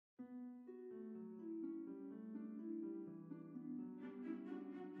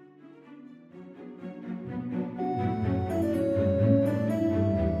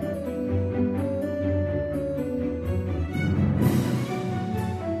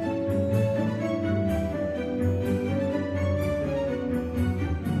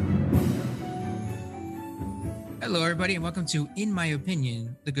Hello, everybody, and welcome to In My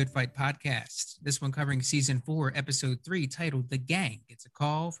Opinion, the Good Fight podcast. This one covering season 4, episode 3, titled The Gang Gets a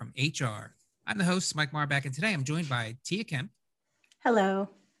Call from HR. I'm the host, Mike Marback, and today I'm joined by Tia Kemp. Hello.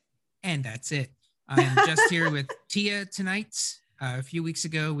 And that's it. I am just here with Tia tonight. A few weeks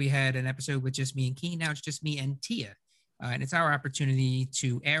ago, we had an episode with just me and Keen. Now it's just me and Tia. And it's our opportunity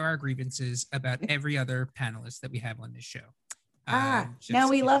to air our grievances about every other panelist that we have on this show. Now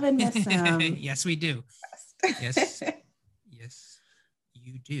we love and miss them. Yes, we do. Yes, yes,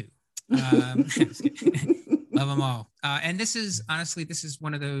 you do. Love them all. And this is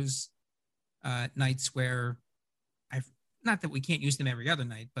one of those nights where not that we can't use them every other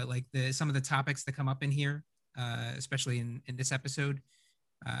night, but like some of the topics that come up in here, especially in this episode,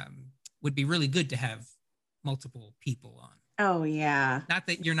 would be really good to have multiple people on. Oh yeah. Not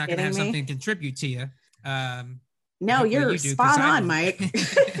that you're not going to have something to contribute to you. No, you're spot on, Mike.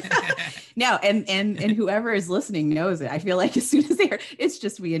 No, and whoever is listening knows it. I feel like as soon as it's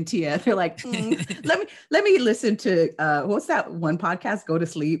just me and Tia. They're like, let me listen to what's that one podcast? Go to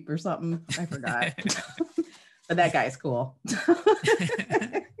Sleep or something. I forgot. But that guy's cool.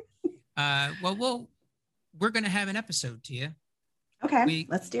 Well, we're gonna have an episode, Tia. Okay,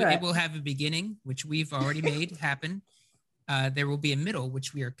 let's do it. It will have a beginning, which we've already made happen. There will be a middle,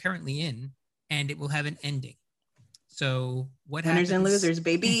 which we are currently in, and it will have an ending. So what winners happens, and losers,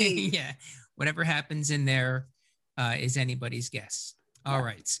 baby. Yeah, whatever happens in there is anybody's guess. All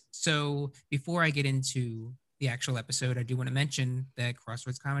right. So before I get into the actual episode, I do want to mention that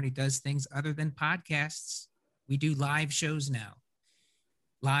Crossroads Comedy does things other than podcasts. We do live shows now.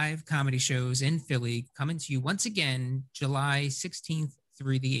 Live comedy shows in Philly coming to you once again, July 16th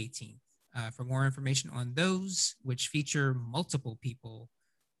through the 18th. For more information on those, which feature multiple people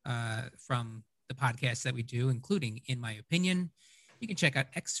from the podcasts that we do, including In My Opinion, you can check out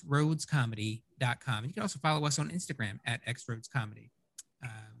xroadscomedy.com. You can also follow us on Instagram at xroadscomedy.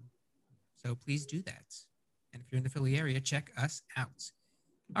 So please do that. And if you're in the Philly area, check us out.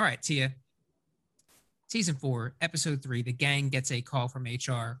 All right, Tia. Season 4, episode 3, The Gang Gets a Call from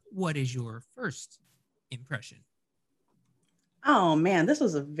HR. What is your first impression? Oh man, this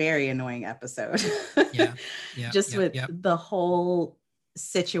was a very annoying episode. Yeah. The whole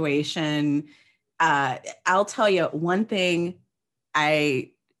situation. I'll tell you one thing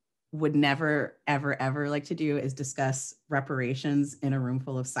I would never, ever, ever like to do is discuss reparations in a room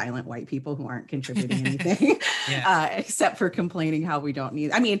full of silent white people who aren't contributing anything, except for complaining how we don't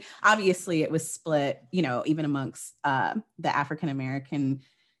need. I mean, obviously it was split, even amongst the African-American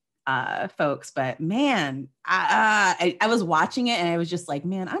folks, but man, I was watching it and I was just like,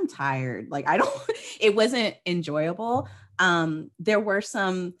 man, I'm tired. Like, it wasn't enjoyable. There were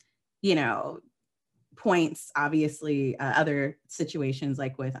some, points, obviously, other situations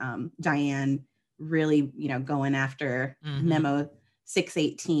like with Diane really, going after Memo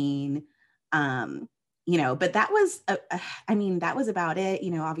 618, but that was, that was about it.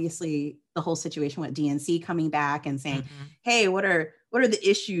 Obviously the whole situation with DNC coming back and saying, hey, what are the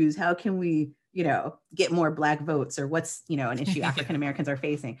issues? How can we, get more Black votes, or what's, an issue African-Americans are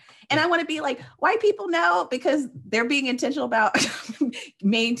facing. And I want to be like, white people know, because they're being intentional about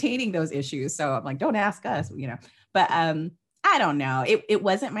maintaining those issues. So I'm like, don't ask us, but I don't know. It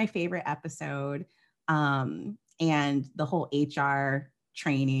wasn't my favorite episode. And the whole HR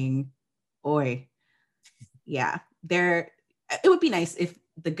training, it would be nice if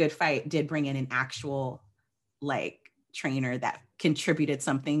the Good Fight did bring in an actual trainer that contributed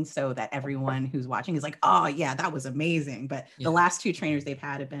something, so that everyone who's watching is like, oh yeah, that was amazing. But the last 2 trainers they've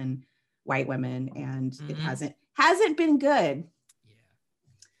had have been white women, and it hasn't been good.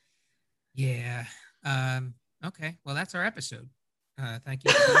 Okay, well, that's our episode. Thank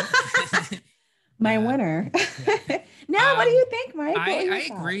you. My winner. Now, what do you think, Mike?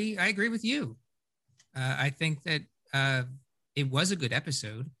 I agree with you. I think that it was a good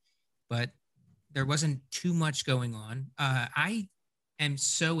episode, but there wasn't too much going on. I am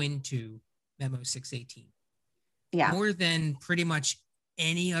so into Memo 618. Yeah. More than pretty much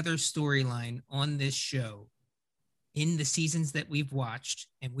any other storyline on this show in the seasons that we've watched,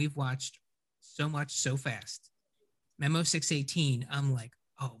 and we've watched so much so fast. Memo 618, I'm like,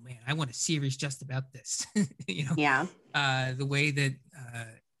 oh man, I want a series just about this. Yeah. The way that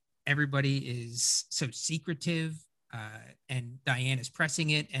everybody is so secretive, and Diane is pressing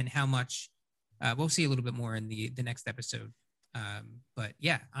it, and how much we'll see a little bit more in the next episode. But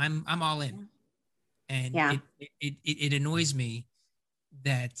yeah, I'm all in. And it annoys me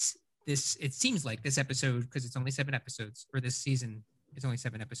that it seems like this episode, because it's only 7 episodes, or this season it's only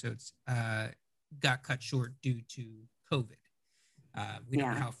 7 episodes, got cut short due to COVID. We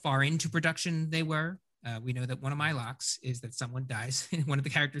don't know how far into production they were. we know that one of my locks is that someone dies, one of the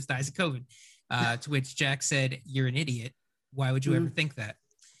characters dies of COVID. To which Jack said, "You're an idiot. Why would you ever think that?"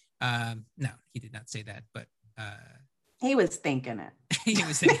 No, he did not say that, but he was thinking it. He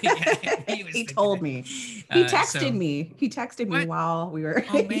was thinking, he told me. He texted me. He texted me while we were.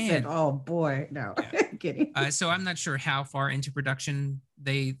 Oh, he said, "Oh boy, no." Yeah. Kidding. So I'm not sure how far into production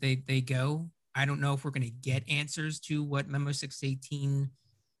they go. I don't know if we're going to get answers to what Memo 618,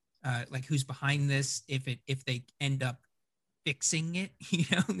 like who's behind this. If they end up fixing it,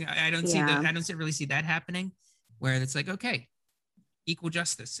 I don't really see that happening. Where it's like, okay, equal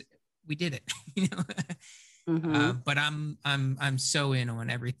justice, we did it. But I'm so in on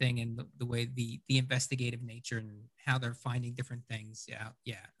everything and the way the investigative nature and how they're finding different things.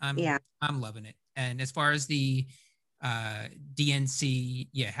 I'm loving it. And as far as the DNC,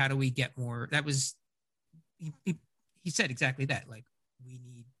 how do we get more? That was he said exactly that. Like, we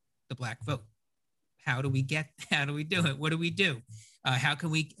need the Black vote. How do we do it? What do we do? How can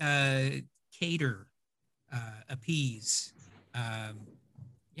we cater, appease?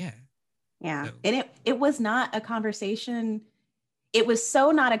 Yeah. So. And it was not a conversation. It was so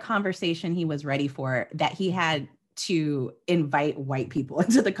not a conversation he was ready for, that he had to invite white people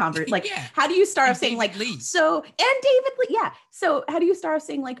into the conversation. Like, how do you start off saying like, David Lee. Yeah. So how do you start off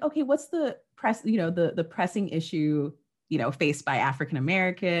saying like, okay, what's the the pressing issue, faced by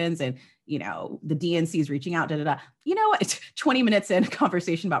African-Americans, and, the DNC is reaching out, You know what? 20 minutes in, a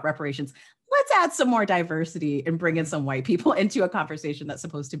conversation about reparations. Let's add some more diversity and bring in some white people into a conversation that's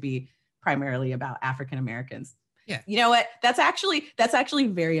supposed to be primarily about African Americans. Yeah. You know what? That's actually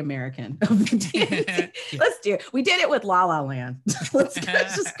very American of the DNC. Let's do it. We did it with La La Land. let's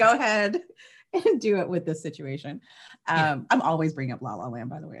just go ahead and do it with this situation. I'm always bringing up La La Land,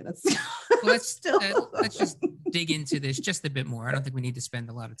 by the way. That's let's just dig into this just a bit more. I don't think we need to spend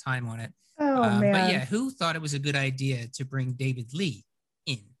a lot of time on it. Oh man. But who thought it was a good idea to bring David Lee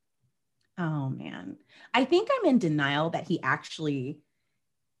in? Oh man. I think I'm in denial that he actually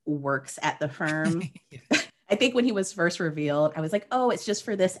works at the firm. I think when he was first revealed, I was like, oh, it's just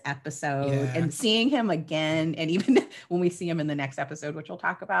for this episode. And seeing him again, and even when we see him in the next episode, which we'll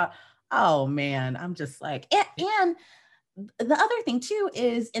talk about, oh man, I'm just like, and the other thing too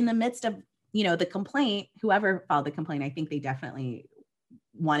is, in the midst of, the complaint, whoever filed the complaint, I think they definitely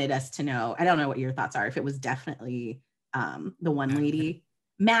wanted us to know. I don't know what your thoughts are, if it was definitely the one lady.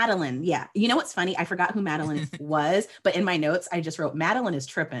 Madeline. Yeah. You know what's funny? I forgot who Madeline was, but in my notes, I just wrote Madeline is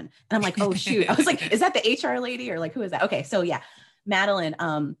tripping. And I'm like, oh shoot. I was like, is that the HR lady, or like, who is that? Okay. So yeah, Madeline,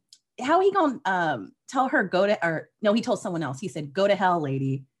 how he gonna tell her he told someone else. He said, go to hell,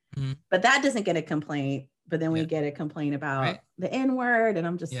 lady. Mm-hmm. But that doesn't get a complaint. But then we get a complaint about the N-word. And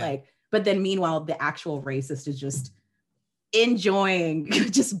I'm just like, but then meanwhile, the actual racist is just enjoying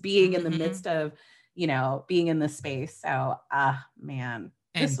just being in the midst of, being in the space. So, man.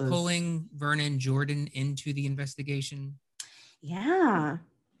 And pulling Vernon Jordan into the investigation. Yeah.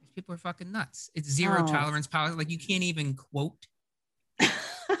 People are fucking nuts. It's zero tolerance policy. Like, you can't even quote.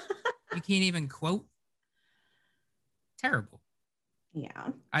 Terrible.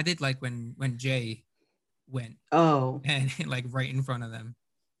 Yeah. I did like when Jay went. Oh. And like right in front of them.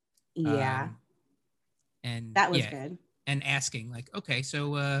 Yeah. And that was good. And asking like, okay,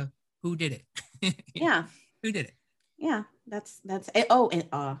 so who did it? Yeah. Who did it? Yeah, that's it. Oh,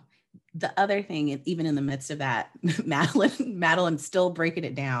 and the other thing, even in the midst of that, Madeline still breaking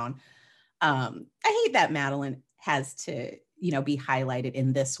it down. I hate that Madeline has to, be highlighted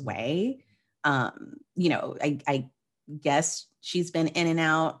in this way. I guess she's been in and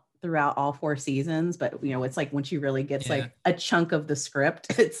out throughout all 4 seasons, but it's like when she really gets like a chunk of the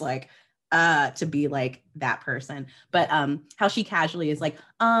script, it's like, to be like that person. But how she casually is like,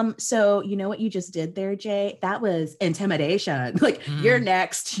 so you know what you just did there, Jay? That was intimidation. Like, you're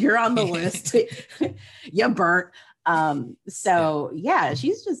next, you're on the list. You burnt.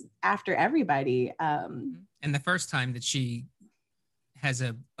 She's just after everybody. And the first time that she has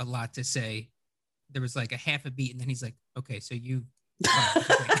a lot to say, there was like a half a beat, and then he's like, okay, so you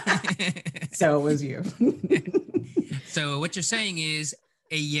so it was you. So what you're saying is,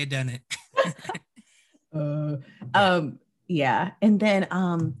 hey, you done it. Yeah. And then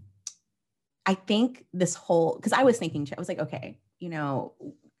I think this whole, because I was thinking, I was like, okay,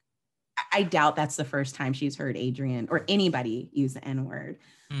 I doubt that's the first time she's heard Adrian or anybody use the N-word.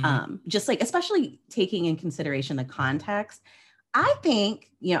 Just like, especially taking in consideration the context. I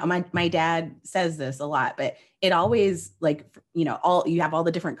think, my dad says this a lot, but it always like, you have all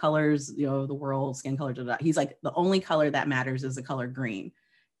the different colors, the world, skin color, he's like, the only color that matters is the color green.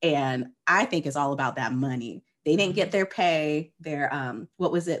 And I think it's all about that money. They didn't get their pay, their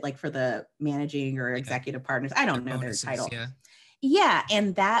what was it like for the managing or executive partners? I don't know bonuses, their title. Yeah.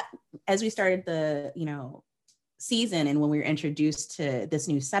 And that, as we started the, season, and when we were introduced to this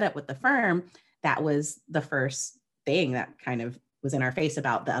new setup with the firm, that was the first thing that kind of was in our face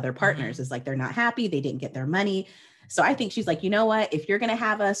about the other partners, is like, they're not happy. They didn't get their money. So I think she's like, you know what, if you're going to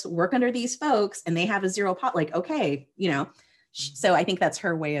have us work under these folks and they have a zero pot, like, okay, so I think that's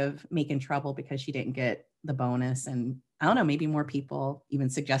her way of making trouble, because she didn't get the bonus. And I don't know, maybe more people even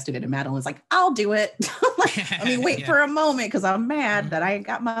suggested it. And Madeline was like, I'll do it. Wait for a moment, because I'm mad that I ain't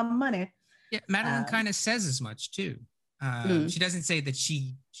got my money. Yeah, Madeline kind of says as much too. She doesn't say that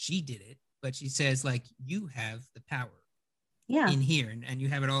she did it, but she says, like, you have the power in here, and you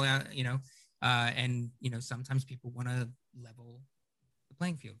have it all out, and sometimes people want to level the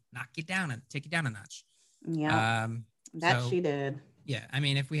playing field, take it down a notch. Yeah, that she did. Yeah, I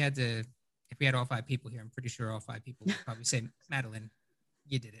mean, if we had all 5 people here, I'm pretty sure all 5 people would probably say, Madeline,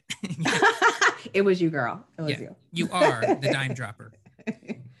 you did it. It was you, girl. It was you. You are the dime dropper.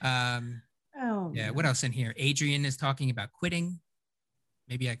 What else in here? Adrian is talking about quitting.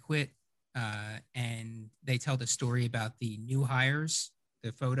 Maybe I quit. And they tell the story about the new hires,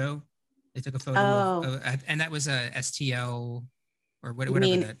 the photo. They took a photo and that was a STL or whatever.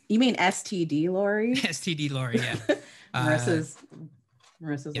 You mean STD Lori? STD Lori, yeah. Marissa's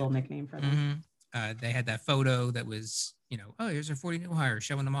little nickname for them. They had that photo that was, here's our 40 new hires,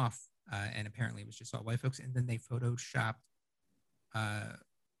 showing them off. And apparently it was just all white folks. And then they photoshopped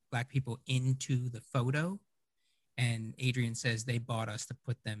Black people into the photo. And Adrian says they bought us to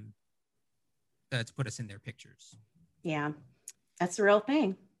put us in their pictures. Yeah, that's the real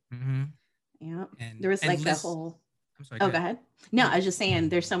thing. Yeah. And there was like Liz, the whole. I'm sorry. Go ahead. No, I was just saying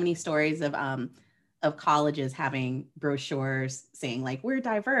there's so many stories of colleges having brochures saying like, we're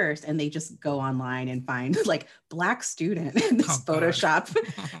diverse, and they just go online and find like Black student and just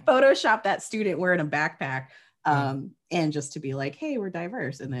Photoshop that student wearing a backpack. And just to be like, hey, we're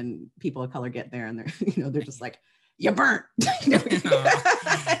diverse. And then people of color get there and they're just like, you burnt.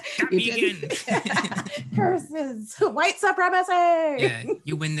 Curses, white supremacy. Yeah,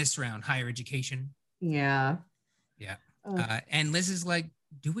 you win this round, higher education. Yeah. And Liz is like,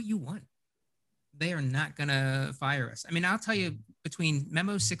 do what you want. They are not gonna fire us. I mean, I'll tell you, between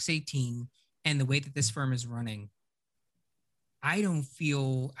Memo 618 and the way that this firm is running, I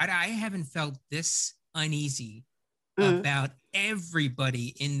haven't felt this uneasy about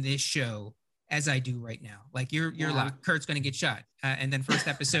everybody in this show as I do right now. Like you're locked. Kurt's going to get shot. And then first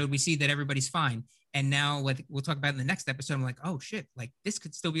episode, we see that everybody's fine. And now what we'll talk about in the next episode, I'm like, oh shit, like this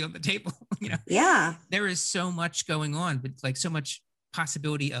could still be on the table. Yeah. There is so much going on, but like so much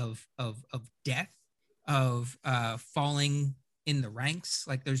possibility of death, of falling in the ranks.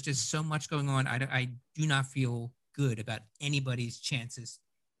 Like there's just so much going on. I do not feel good about anybody's chances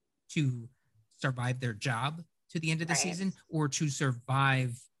to survive their job to the end of the season, or to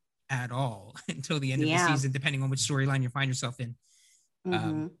survive at all until the end of the season, depending on which storyline you find yourself in.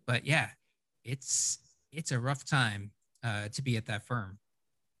 But yeah, it's a rough time to be at that firm.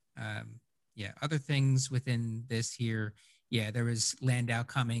 Other things within this here. Yeah, there was Landau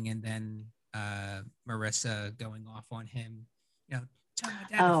coming, and then Marissa going off on him. Tell my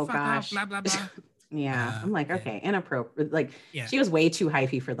dad to fuck off, blah blah blah. I'm like, okay, inappropriate. Like, she was way too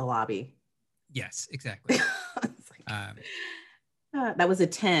hypey for the lobby. Yes, exactly. That was a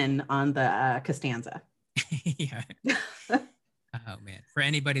 10 on the Costanza. Yeah. Oh man! For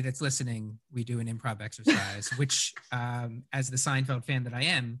anybody that's listening, we do an improv exercise, which, as the Seinfeld fan that I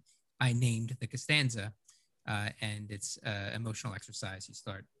am, I named the Costanza, and it's emotional exercise. You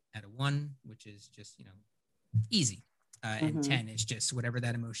start at a 1, which is just easy, and 10 is just whatever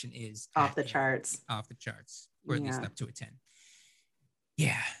that emotion is off the charts, or at least up to a 10.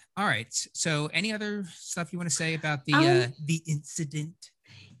 Yeah. All right. So any other stuff you want to say about the incident?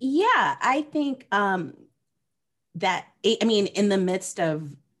 Yeah, I think that, I mean, in the midst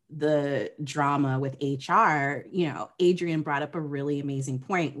of the drama with HR, Adrian brought up a really amazing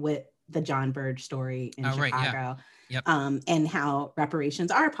point with the John Burge story in Chicago. Yep. And how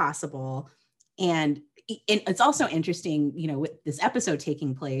reparations are possible. And it's also interesting, with this episode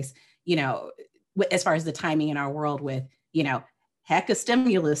taking place, as far as the timing in our world with, heck of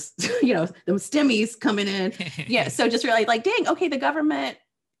stimulus, them stimmies coming in. Yeah. So just realize like, dang, okay, the government,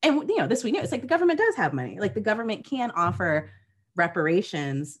 and this we know, it's like the government does have money. Like the government can offer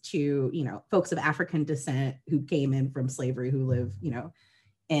reparations to, folks of African descent who came in from slavery, who live,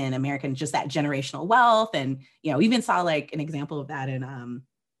 in America, and just that generational wealth. And, we even saw like an example of that in,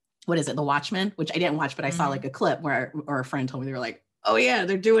 what is it? The Watchmen, which I didn't watch, but I saw like a clip or a friend told me, they were like, oh yeah,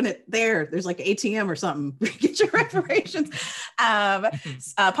 they're doing it there. There's like ATM or something. Get your reparations.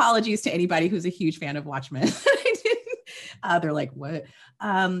 Apologies to anybody who's a huge fan of Watchmen. They're like, what?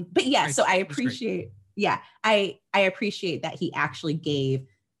 But yeah, so I appreciate, I appreciate that he actually gave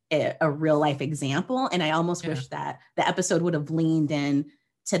a real life example. And I almost wish that the episode would have leaned in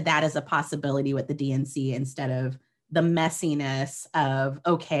to that as a possibility with the DNC instead of the messiness of,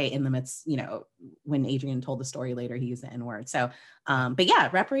 okay, in the midst, you know, when Adrian told the story later, he used the N-word. So, but yeah,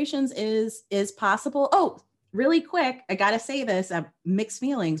 reparations is possible. Oh, really quick, I gotta say this, mixed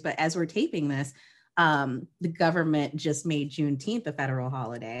feelings, but as we're taping this, the government just made Juneteenth a federal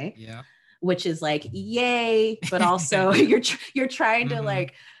holiday. Yeah. Which is like, yay, but also you're trying to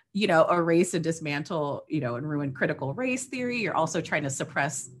like, you know, erase and dismantle, you know, and ruin critical race theory. You're also trying to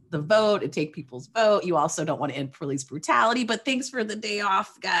suppress the vote and take people's vote. You also don't want to end police brutality, but thanks for the day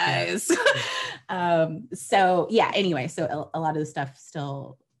off, guys. So yeah, anyway, so a lot of the stuff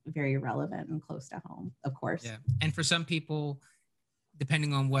still very relevant and close to home, of course. Yeah. And for some people,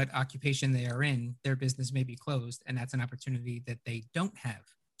 depending on what occupation they are in, their business may be closed. And that's an opportunity that they don't have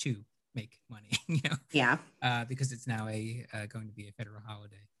to make money, you know? Yeah. Because it's now going to be a federal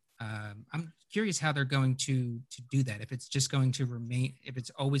holiday. I'm curious how they're going to do that. If it's just going to remain, if it's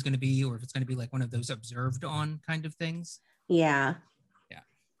always going to be, or if it's going to be like one of those observed on kind of things. Yeah. Yeah.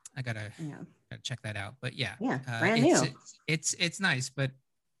 I gotta check that out. But yeah. Yeah. Brand new. It's nice, but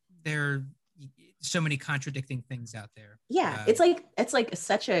there are so many contradicting things out there. Yeah. It's like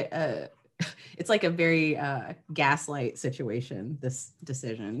such a it's like a very gaslight situation, this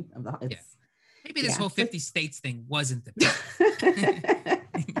decision of the maybe this whole 50 states thing wasn't the best.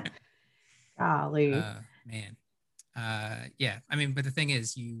 Golly. Man. Yeah. I mean, but the thing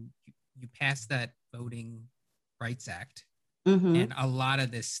is, you pass that Voting Rights Act, and a lot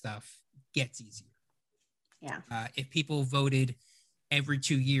of this stuff gets easier. Yeah. If people voted every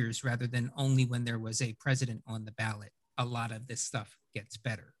 2 years rather than only when there was a president on the ballot, a lot of this stuff gets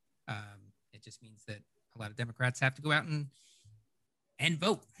better. It just means that a lot of Democrats have to go out and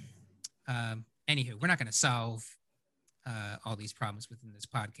vote. Anywho, we're not going to solve all these problems within this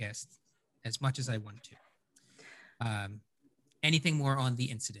podcast as much as I want to. Anything more on the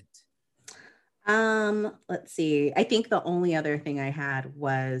incident? Let's see. I think the only other thing I had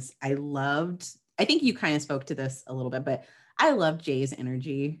was I think you kind of spoke to this a little bit, but I loved Jay's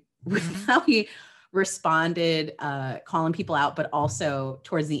energy with how he responded, calling people out, but also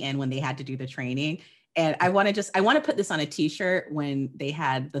towards the end when they had to do the training. And I want to put this on a t-shirt when they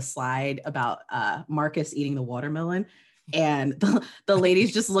had the slide about Marcus eating the watermelon. And the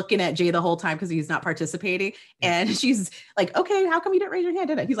lady's just looking at Jay the whole time because he's not participating. And she's like, okay, how come you didn't raise your hand?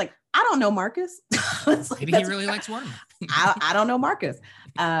 Did it? He's like, I don't know, Marcus. Maybe he really likes watermelon. I don't know, Marcus.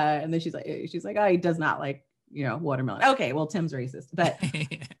 And then she's like, oh, he does not like, you know, watermelon. Okay, well, Tim's racist. But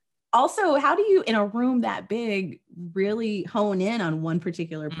also, how do you, in a room that big, really hone in on one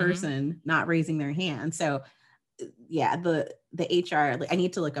particular person not raising their hand? So yeah, the HR, I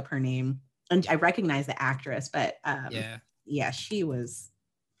need to look up her name. And I recognize the actress, but yeah, she was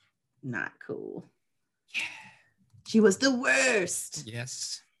not cool. Yeah. She was the worst.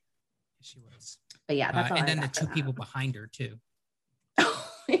 Yes, she was. But yeah, that's all. And then the two people behind her too.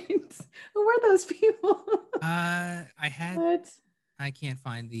 Who were those people? I can't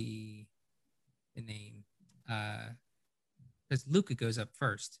find the name because Luca goes up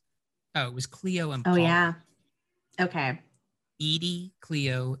first. Oh, it was Cleo and Paula. Oh yeah. Okay. Edie,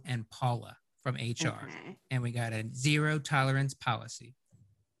 Cleo, and Paula from HR. Okay. And we got a zero tolerance policy.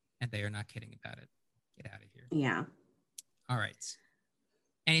 And they are not kidding about it. Get out of here. Yeah. All right.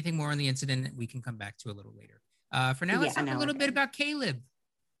 Anything more on the incident we can come back to a little later. For now, let's talk a little bit about Caleb.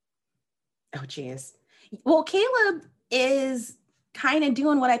 Oh, geez. Well, Caleb is kind of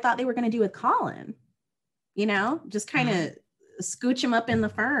doing what I thought they were going to do with Colin. You know, just kind of scooch him up in the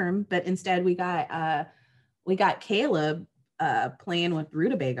firm. But instead we got Caleb playing with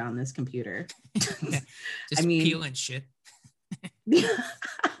Rutabaga on this computer. Just peeling shit. Yeah,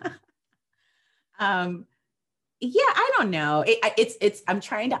 I don't know. It's I'm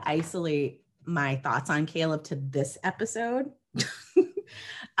trying to isolate my thoughts on Caleb to this episode.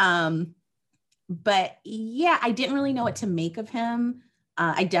 But yeah, I didn't really know what to make of him.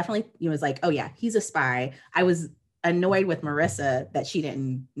 I definitely was like, oh yeah, he's a spy. I was annoyed with Marissa that she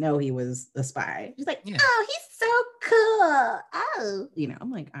didn't know he was a spy. She's like, oh, he's so cool. Oh, you know,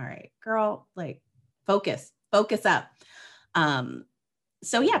 I'm like, all right, girl, like focus up.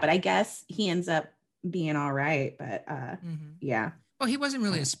 So yeah, but I guess he ends up being all right. But yeah. Well, he wasn't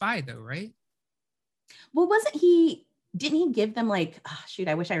really a spy though, right? Well, didn't he give them like, oh, shoot,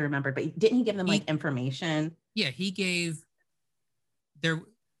 I wish I remembered, but didn't he give them like information? Yeah, he gave there,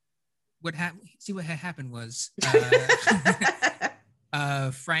 what happened? See, what had happened was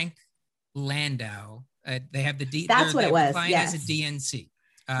Frank Landau. They have the D. That's what it was. Client Yes. as a DNC.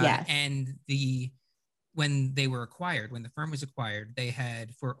 Yes. And when they were acquired, when the firm was acquired, they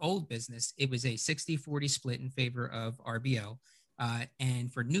had, for old business, it was a 60-40 split in favor of RBL.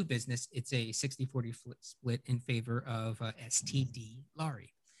 And for new business, it's a 60-40 split in favor of STD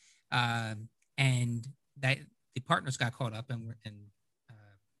Laurie. And that the partners got caught up, and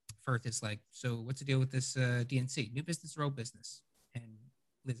Firth is like, so what's the deal with this DNC? New business or old business? And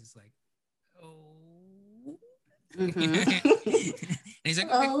Liz is like, oh. And he's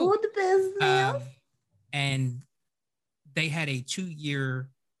like, okay, cool. Old business. And they had a 2-year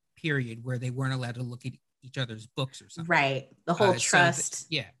period where they weren't allowed to look at each other's books or something. Right. The whole trust.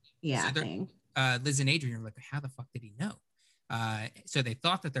 Yeah. So thing. Liz and Adrian are like, how the fuck did he know? So they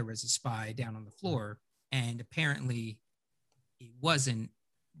thought that there was a spy down on the floor, and apparently it wasn't.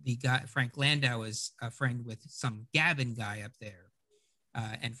 The guy, Frank Landau, is a friend with some Gavin guy up there.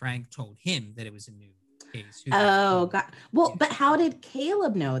 And Frank told him that it was a new case. God. Well, but how did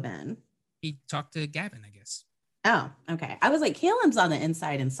Caleb know then? He talked to Gavin, I guess. Oh, okay. I was like, Caleb's on the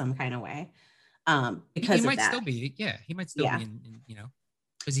inside in some kind of way. Because he might of that. still be, he might still be in,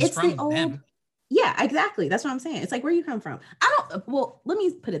 because he's it's from the old, them. Yeah, exactly. That's what I'm saying. It's like, where you come from. Let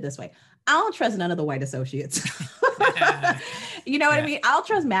me put it this way. I don't trust none of the white associates. You know what I mean? I'll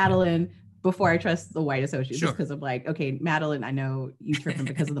trust Madeline before I trust the white associates, just because I'm like, okay, Madeline, I know you tripping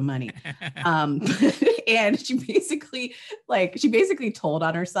because of the money. And she basically told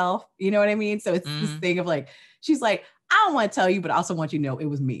on herself, you know what I mean? So it's this thing of like, she's like, I don't want to tell you, but I also want you to know it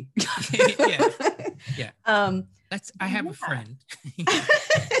was me. I have a friend.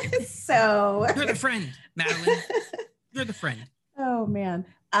 So you're the friend, Madeline. You're the friend. Oh man.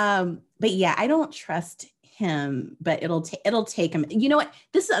 But yeah, I don't trust him, but it'll take him. You know what?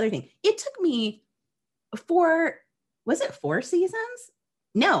 This is the other thing. It took me 4 seasons?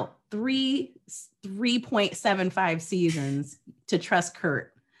 No, 3.75 seasons to trust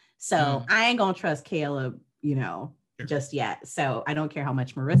Kurt. So I ain't gonna trust Caleb, just yet. So I don't care how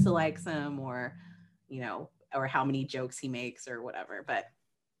much Marissa likes him or how many jokes he makes or whatever. But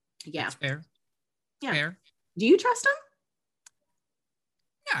yeah. That's fair. Yeah. Fair. Do you trust him?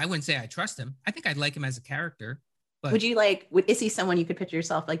 Yeah, I wouldn't say I trust him. I think I'd like him as a character. But would you is he someone you could picture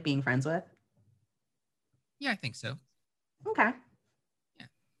yourself like being friends with? Yeah, I think so. Okay. Yeah.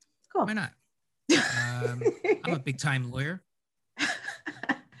 Cool. Why not? I'm a big time lawyer.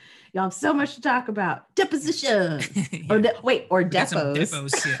 Y'all have so much to talk about. Deposition. Or depots.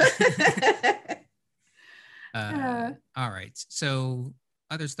 Depots, yeah. All right. So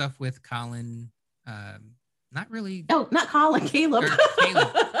other stuff with Colin. Not really. Oh, not Colin, Caleb. Caleb.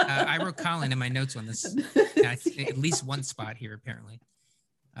 I wrote Colin in my notes on this. At least one spot here, apparently.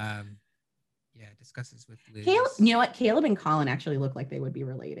 Discusses with Liz. Caleb, you know what? Caleb and Colin actually look like they would be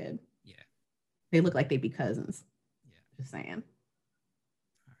related. Yeah. They look like they'd be cousins. Yeah. Just saying.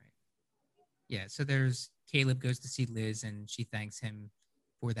 All right. Yeah. So there's Caleb goes to see Liz and she thanks him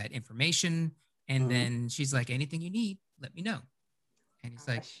for that information. And then she's like, anything you need, let me know. And he's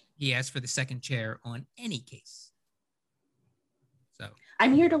like, he asked for the second chair on any case. So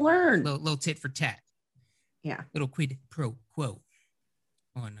I'm here to learn. Little tit for tat. Yeah. Little quid pro quo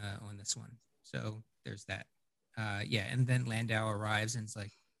on this one. So there's that. And then Landau arrives and it's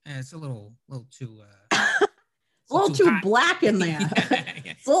like, it's a little too a little too black in there.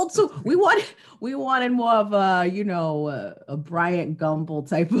 It's a little too. We wanted more of a Bryant Gumbel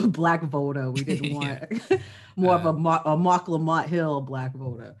type of black voter. We didn't want more of a Mark Lamont Hill black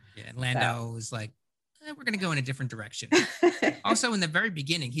voter. Yeah, and Landau was like, we're gonna go in a different direction. Also, in the very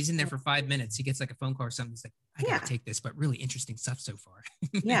beginning, he's in there for 5 minutes. He gets like a phone call or something. He's like, I gotta take this, but really interesting stuff so far.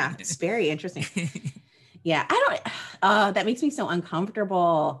 Yeah, it's very interesting. Yeah, that makes me so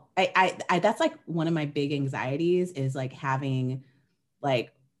uncomfortable. I that's like one of my big anxieties is like having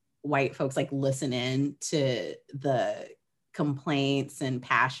like white folks like listen in to the complaints and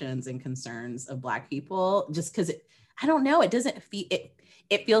passions and concerns of Black people, just because I don't know, it doesn't feel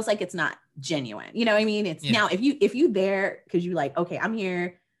it feels like it's not genuine. You know what I mean? It's now if you there because you like, okay, I'm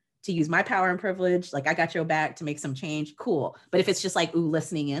here to use my power and privilege, like I got your back to make some change, cool. But if it's just like, ooh,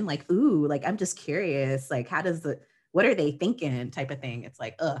 listening in, like, ooh, like I'm just curious, like what are they thinking type of thing? It's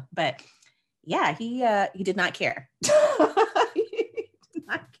like, but yeah, he did not care. He did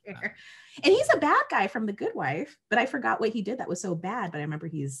not care. And he's a bad guy from The Good Wife, but I forgot what he did that was so bad, but I remember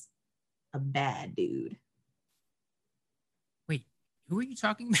he's a bad dude. Wait, who are you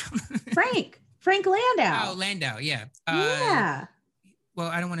talking about? Frank Landau. Oh, Landau, yeah. Yeah. Well,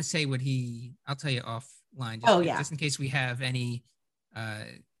 I don't want to say I'll tell you offline. Just in case we have any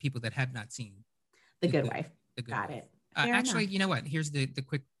people that have not seen The Good Wife. The Good Got Wife. it. Actually, you know what? Here's the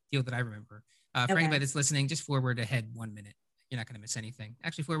quick deal that I remember. For anybody that's listening, just forward ahead 1 minute. You're not going to miss anything.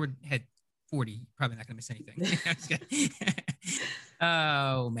 Actually, forward ahead 40. You're probably not going to miss anything.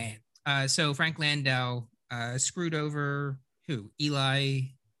 Oh, man. So Frank Landau screwed over who? Eli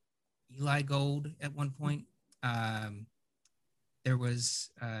Gold at one point. There was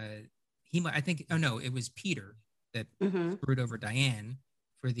I think it was Peter that screwed over Diane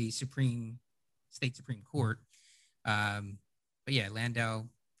for the state Supreme Court. But yeah, Landau,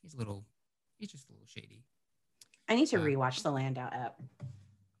 he's just a little shady. I need to rewatch the Landau app.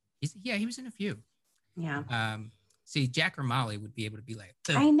 He was in a few. Yeah. See, Jack or Molly would be able to be like,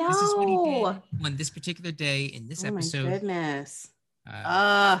 I know. This is what he did on this particular day in this episode. Oh my goodness.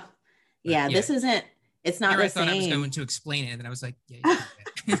 Yeah, this isn't. It's not the same. I thought I was going to explain it, and then I was like, yeah.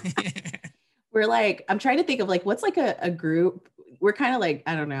 We're like, I'm trying to think of like what's like a group. We're kind of like,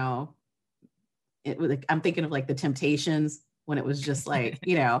 I don't know. I'm thinking of like the Temptations when it was just like,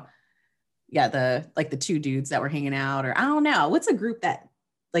 the two dudes that were hanging out, or I don't know. What's a group that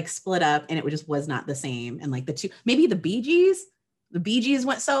like split up and it just was not the same? And like maybe the Bee Gees. The Bee Gees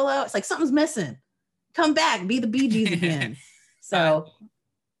went solo. It's like something's missing. Come back, be the Bee Gees again. So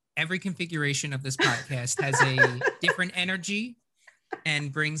every configuration of this podcast has a different energy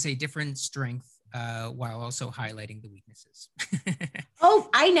and brings a different strength while also highlighting the weaknesses. Oh,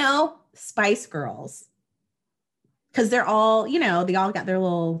 I know. Spice Girls. Because they're all, they all got their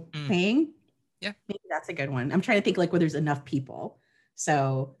little thing. Yeah. Maybe that's a good one. I'm trying to think like where there's enough people.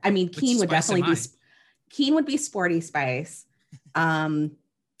 So, I mean, Keen would definitely be Sporty Spice. And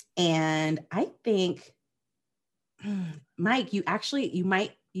I think, Mike, you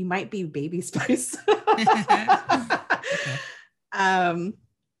might be Baby Spice. Okay.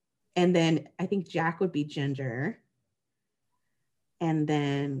 And then I think Jack would be Ginger. And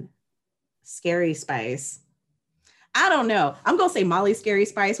then Scary Spice. I don't know. I'm gonna say Molly Scary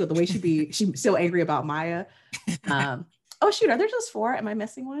Spice with the way she's so angry about Maya. Oh shoot, are there just 4? Am I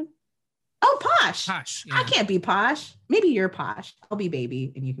missing one? Oh, Posh. Posh. Yeah. I can't be Posh. Maybe you're Posh. I'll be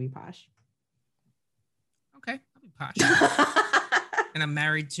Baby and you can be Posh. Okay, I'll be Posh. And I'm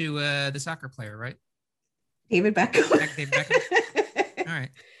married to the soccer player, right? David Beckham. David Beckham. All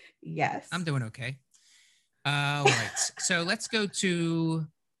right. Yes. I'm doing okay. All right. So let's go to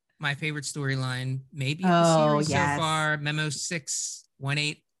my favorite storyline, maybe of the series so far, Memo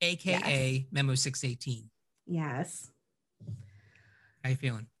 618, aka Memo 618. Yes. How you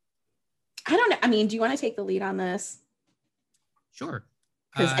feeling? I don't know. I mean, do you want to take the lead on this? Sure.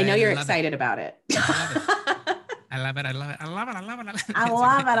 Because I know you're excited about it. I love it.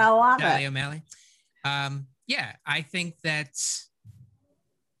 Charlie O'Malley. Yeah, I think that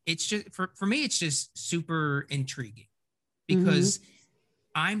it's just for me, it's just super intriguing because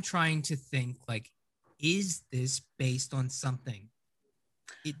I'm trying to think like, is this based on something?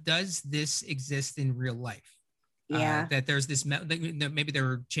 Does this exist in real life? Yeah. That there's this, maybe they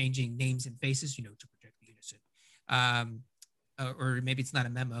were changing names and faces, to project the innocent. Or maybe it's not a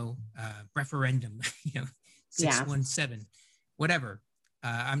memo, referendum, 617, whatever.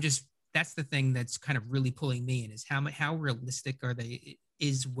 That's the thing that's kind of really pulling me in is how realistic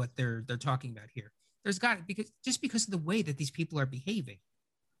is what they're talking about here. There's got to, because of the way that these people are behaving.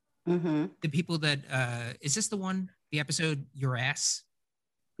 Mm-hmm. The people that, is this the episode Your Ass?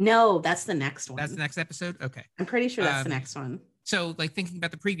 No, that's the next one. That's the next episode? Okay. I'm pretty sure that's the next one. So like thinking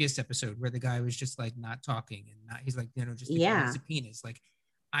about the previous episode where the guy was just like not talking and he's like, just subpoenas. Like,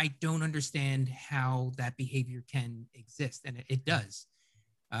 I don't understand how that behavior can exist. And it does.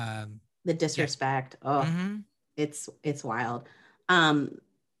 The disrespect. Yeah. Oh, it's wild.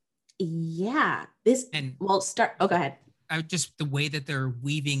 Yeah. Go ahead. Just the way that they're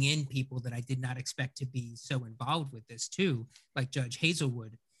weaving in people that I did not expect to be so involved with this too. Like Judge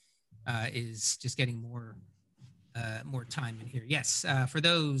Hazelwood is just getting more time in here. Yes. For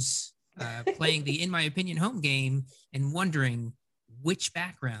those playing the In My Opinion home game and wondering which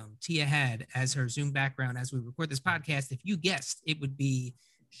background Tia had as her Zoom background as we record this podcast, if you guessed, it would be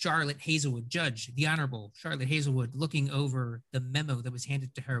Charlotte Hazelwood, Judge, the Honorable Charlotte Hazelwood, looking over the memo that was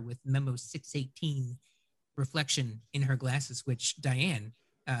handed to her with Memo 618 reflection in her glasses, which Diane,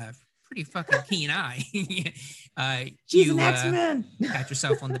 pretty fucking keen eye. She's an X-Men. Pat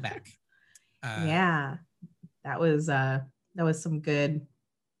yourself on the back. Yeah, that was some good,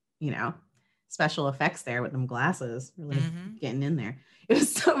 special effects there with them glasses, really getting in there. It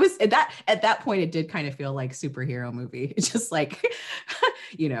was at that point it did kind of feel like superhero movie. It's just like,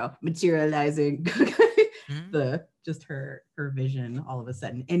 materializing her vision all of a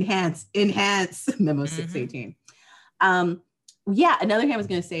sudden. Enhance Memo 618. yeah, another thing I was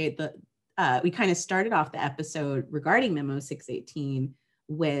going to say, we kind of started off the episode regarding Memo 618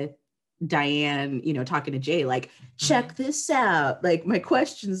 with Diane, talking to Jay, like, check this out. Like, my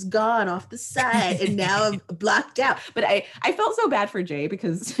question's gone off the side and now I'm blocked out. But I felt so bad for Jay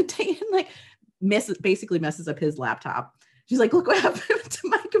because Diane like basically messes up his laptop. She's like, look what happened to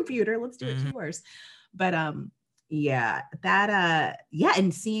my computer. Let's do it to yours. But yeah, that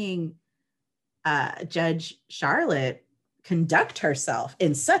and seeing Judge Charlotte conduct herself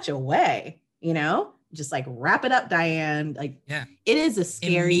in such a way, just like wrap it up, Diane. Like, yeah, it is a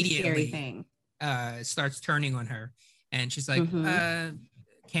scary thing. Starts turning on her, and she's like,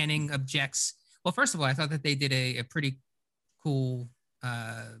 Canning objects. Well, first of all, I thought that they did a pretty cool,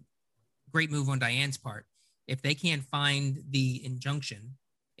 great move on Diane's part. If they can't find the injunction,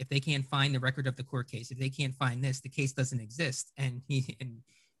 if they can't find the record of the court case, if they can't find this, the case doesn't exist. And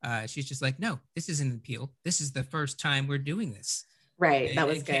she's just like, no, this isn't an appeal. This is the first time we're doing this. Right. That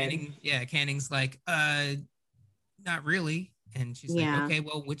was good. Canning's like, not really. And she's like, okay,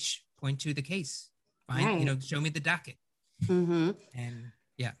 well, which point to the case? Fine. Right. Show me the docket. And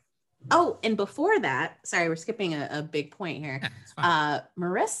yeah. Oh, and before that, sorry, we're skipping a big point here. Yeah,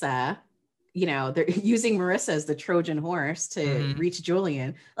 Marissa, they're using Marissa as the Trojan horse to reach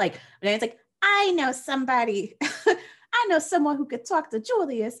Julian. Like, it's like, I know somebody, I know someone who could talk to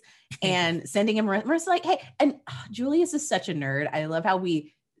Julius, and sending him Marissa like, hey, and Julius is such a nerd. I love how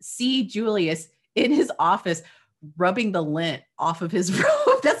we see Julius in his office rubbing the lint off of his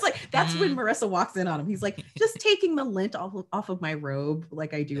robe. That's when Marissa walks in on him. He's like, just taking the lint off of my robe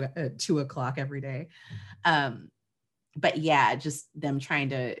like I do at 2:00 every day. But yeah, just them trying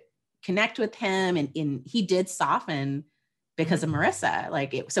to connect with him, and he did soften because of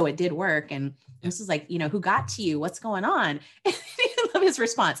Marissa, so it did work. And this is like, who got to you? What's going on? And I love his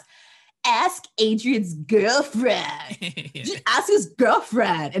response. Ask Adrian's girlfriend. Just ask his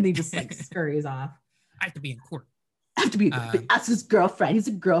girlfriend. And he just like scurries off. I have to be in court. Ask his girlfriend. He's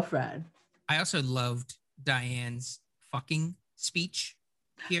a girlfriend. I also loved Diane's fucking speech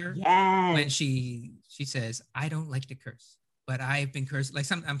here. Yes. When she says, I don't like to curse, but I've been cursed. Like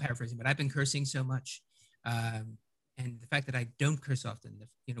I'm paraphrasing, but I've been cursing so much. And the fact that I don't curse often,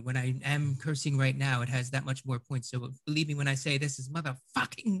 when I am cursing right now, it has that much more points. So believe me when I say this is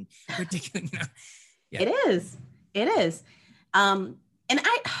motherfucking ridiculous. Yeah. It is. And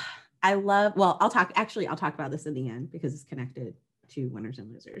I love, well, I'll talk about this in the end because it's connected to winners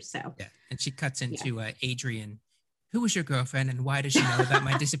and losers. So yeah. And she cuts into Adrian. Who was your girlfriend and why does she know about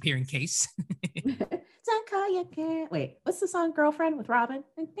my disappearing case? Don't call your girl. Wait, what's the song Girlfriend with Robin?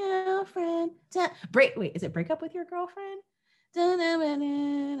 Girlfriend. Wait, is it Break Up With Your Girlfriend?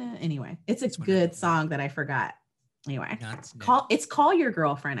 Anyway, it's a good song that I forgot. Anyway, it's Call Your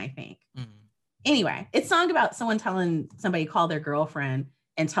Girlfriend, I think. Anyway, it's a song about someone telling somebody call their girlfriend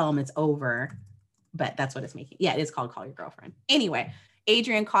and tell them it's over, but that's what it's making. Yeah, it is called Call Your Girlfriend. Anyway,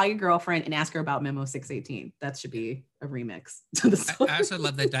 Adrian, call your girlfriend and ask her about Memo 618. That should be a remix to the song. I also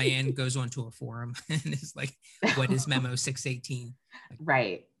love that Diane goes onto a forum and is like, what is Memo 618? Like,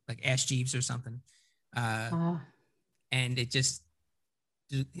 right. Like Ask Jeeves or something. And it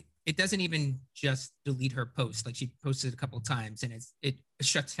doesn't even just delete her post. Like she posted a couple of times and it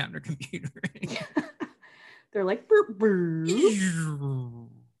shuts down her computer. They're like, burp, burp.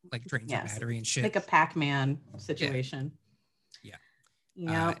 Like drains her battery and shit. Like a Pac-Man situation.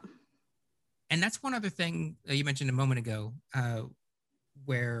 Yeah. And that's one other thing you mentioned a moment ago,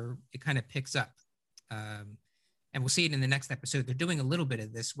 where it kind of picks up. And we'll see it in the next episode. They're doing a little bit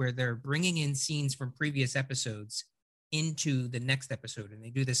of this where they're bringing in scenes from previous episodes into the next episode. And they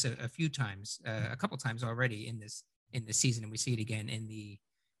do this a few times, a couple times already in this season. And we see it again in the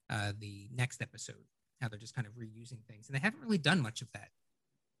next episode, how they're just kind of reusing things. And they haven't really done much of that.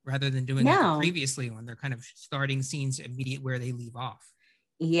 Rather than doing it previously when they're kind of starting scenes immediate where they leave off.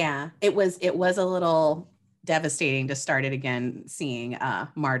 Yeah, it was a little devastating to start it again, seeing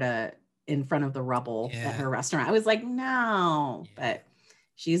Marta in front of the rubble at her restaurant. I was like, no, but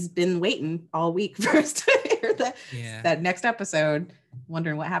she's been waiting all week for us to hear that next episode,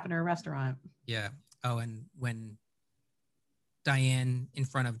 wondering what happened to her restaurant. Yeah. Oh, and when Diane in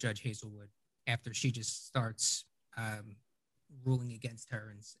front of Judge Hazelwood, after she just starts ruling against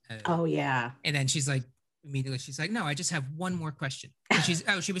her, and and then she's like, immediately she's like, no, I just have one more question. And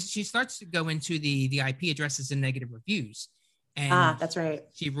she starts to go into the IP addresses and negative reviews, and that's right,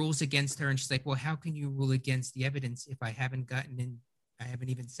 she rules against her, and she's like, well, how can you rule against the evidence if I haven't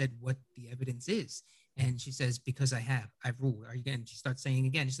even said what the evidence is? And she says, because I've ruled. Are you going? She starts saying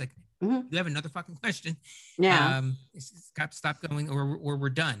again, she's like, you have another fucking question? Yeah. Stop going, or we're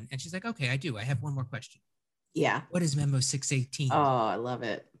done. And she's like, okay, I do. I have one more question. Yeah. What is Memo 618? Oh, I love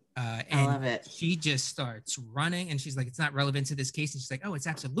it. I love it. She just starts running and she's like, it's not relevant to this case. And she's like, oh, it's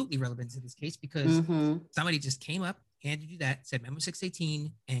absolutely relevant to this case because somebody just came up, handed you that, said Memo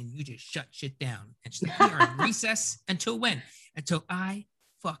 618, and you just shut shit down. And she's like, we are in recess until when? Until I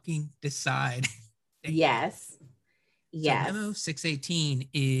fucking decide. Yes. Yes. So Memo 618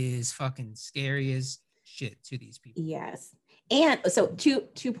 is fucking scary as shit to these people. Yes. And so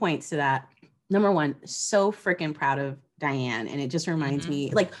two points to that. Number one, so freaking proud of Diane. And it just reminds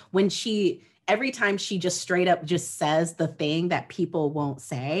me, like when every time she just straight up just says the thing that people won't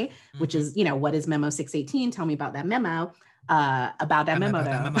say, which is, what is Memo 618? Tell me about that memo. About that memo,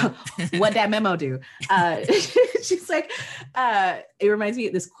 though. What that memo do? She's like, it reminds me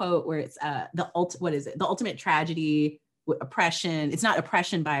of this quote where it's the ultimate tragedy, oppression. It's not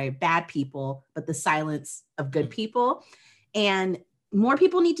oppression by bad people, but the silence of good people. And more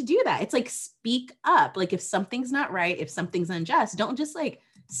people need to do that. It's like, speak up. Like if something's not right, if something's unjust, don't just like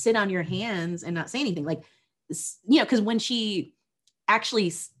sit on your hands and not say anything. Like, because when she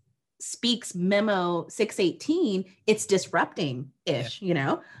actually speaks Memo 618, it's disrupting ish,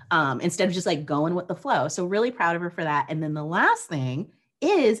 instead of just like going with the flow. So really proud of her for that. And then the last thing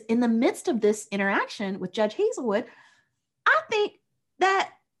is, in the midst of this interaction with Judge Hazelwood, I think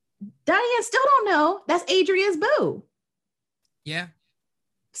that Diane still don't know that's Adrian's boo. Yeah.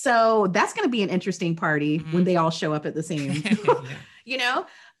 So that's going to be an interesting party when they all show up at the same,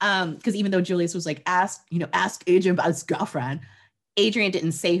 because even though Julius was like, ask Adrian about his girlfriend, Adrian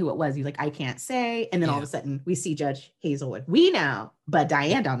didn't say who it was. He's like, I can't say. And then all of a sudden we see Judge Hazelwood. We know, but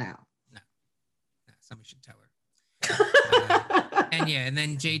Diane don't know. No, somebody should tell her. And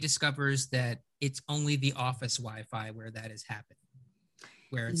then Jay discovers that it's only the office Wi-Fi where that is happening.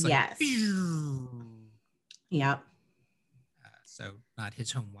 Where it's like, yep. So not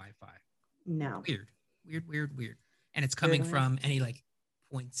his home Wi-Fi. No. Weird. And it's coming from, and he like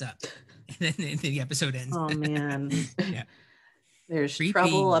points up. And then the episode ends. Oh man. Yeah. There's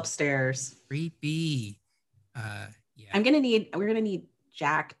trouble upstairs. Creepy. Yeah. We're gonna need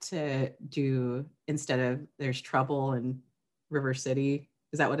Jack to do, instead of there's trouble in River City.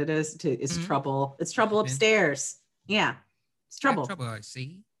 Is that what it is? It's trouble. It's trouble upstairs. Yeah. It's trouble. Trouble, I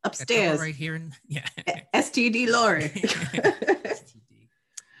see. Upstairs. Right here. STD Lori. STD.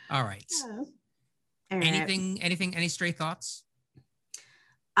 All right. All right. Any stray thoughts?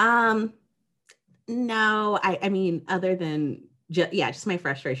 No, I mean, other than just my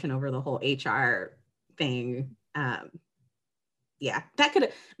frustration over the whole HR thing. That could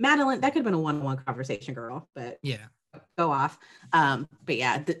have been a one-on-one conversation, girl, but go off. But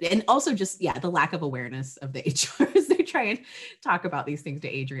and also just the lack of awareness of the HR as they try and talk about these things to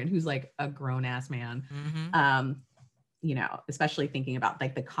Adrian, who's like a grown-ass man. Especially thinking about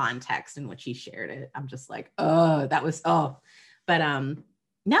like the context in which he shared it. I'm just like, but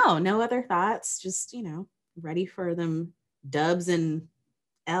no other thoughts, just ready for them dubs and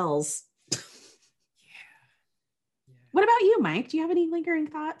L's. What about you, Mike? Do you have any lingering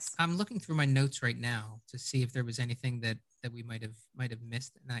thoughts? I'm looking through my notes right now to see if there was anything that we might have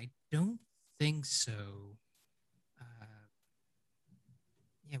missed, and I don't think so.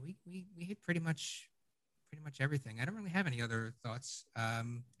 We hit pretty much everything. I don't really have any other thoughts,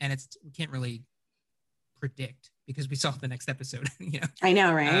 and we can't really predict because we saw the next episode. I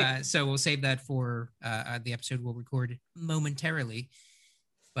know, right? So we'll save that for the episode we'll record momentarily.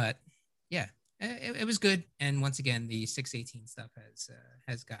 But yeah. It was good, and once again, the 618 stuff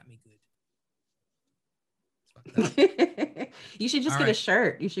has got me good. You should just get a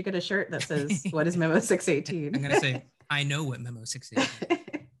shirt. You should get a shirt that says, "What is Memo 618?" I'm gonna say, "I know what Memo 618."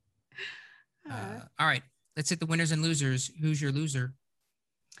 All right, let's hit the winners and losers. Who's your loser?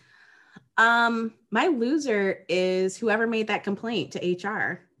 My loser is whoever made that complaint to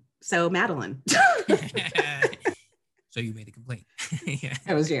HR. So Madeline. So you made a complaint. Yeah.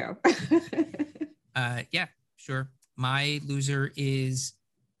 That was you. Yeah, sure. My loser is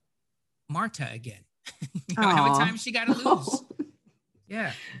Marta again. How many times she got to lose?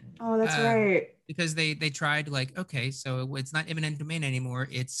 Yeah. Oh, that's right. Because they tried like, okay, so it's not eminent domain anymore.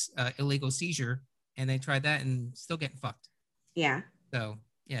 It's illegal seizure. And they tried that and still getting fucked. Yeah. So,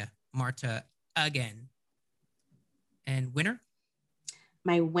 yeah, Marta again. And winner?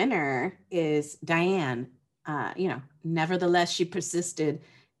 My winner is Diane. Nevertheless, she persisted.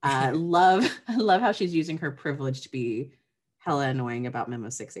 Love how she's using her privilege to be hella annoying about Memo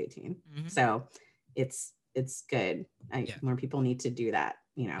 618. Mm-hmm. So it's good. More people need to do that.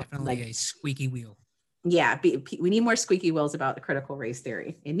 Definitely like a squeaky wheel. Yeah, we need more squeaky wheels about the critical race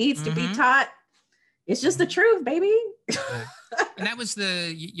theory. It needs to be taught. It's just the truth, baby. And that was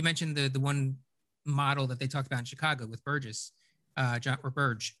you mentioned the one model that they talked about in Chicago with Burgess, John or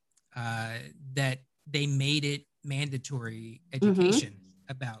Burge, that they made it mandatory education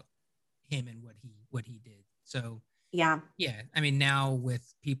about him and what he did. So yeah, I mean, now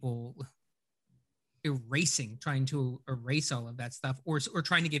with people trying to erase all of that stuff, or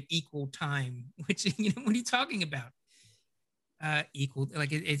trying to give equal time, which, you know, what are you talking about? Equal,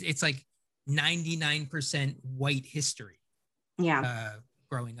 like it's like 99% white history. Yeah.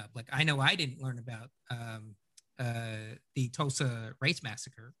 Growing up, like I know I didn't learn about the Tulsa race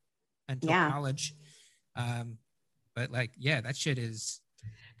massacre until college. But like, yeah, that shit is,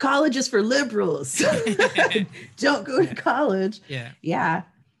 college is for liberals. Don't go to college. Yeah.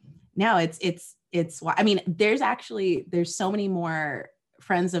 No, it's I mean, there's so many more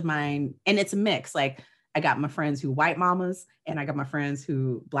friends of mine, and it's a mix. Like, I got my friends who white mamas, and I got my friends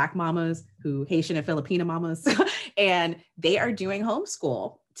who black mamas, who Haitian and Filipino mamas, and they are doing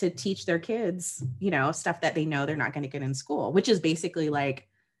homeschool to teach their kids, you know, stuff that they know they're not going to get in school, which is basically like,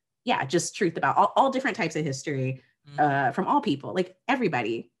 yeah, just truth about all different types of history, from all people, like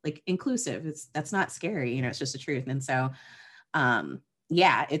everybody, like inclusive. That's not scary, you know, it's just the truth. And so,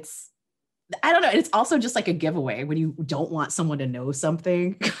 yeah, I don't know. It's also just like a giveaway when you don't want someone to know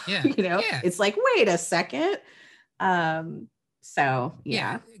something. Yeah. You know, it's like, wait a second. So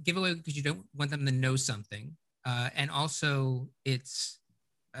yeah. Giveaway because you don't want them to know something. And also it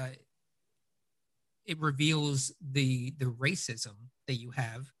reveals the racism that you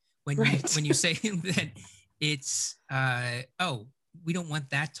have when you say that it's we don't want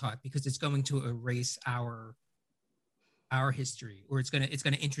that taught because it's going to erase our history, or it's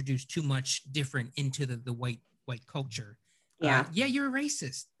gonna introduce too much different into the white culture. Yeah, you're a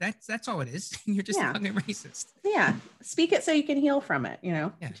racist. That's all it is. You're just a fucking racist. Yeah, speak it so you can heal from it. You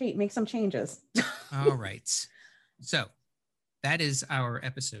know, make some changes. All right, so that is our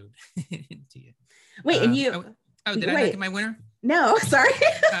episode. To you. Wait, and you? Did I not get my winner? No, sorry.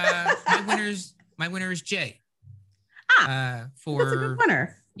 My winner is Jay. For that's a good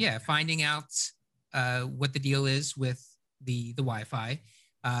winner. Yeah, finding out what the deal is with the Wi-Fi,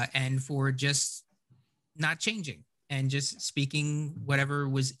 and for just not changing and just speaking whatever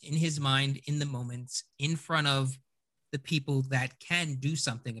was in his mind in the moment in front of the people that can do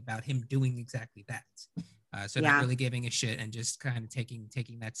something about him doing exactly that. So not really giving a shit and just kind of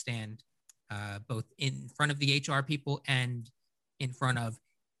taking that stand, both in front of the HR people and in front of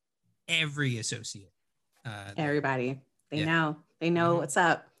every associate. Everybody. They know what's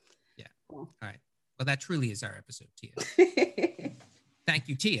up. Yeah. Cool. All right. Well, that truly is our episode, Tia. Thank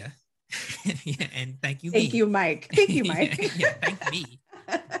you, Tia. And thank you, Thank you, Mike. Thank you, Mike. Thank me.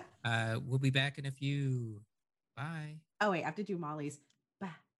 We'll be back in a few. Bye. Oh, wait, I have to do Molly's.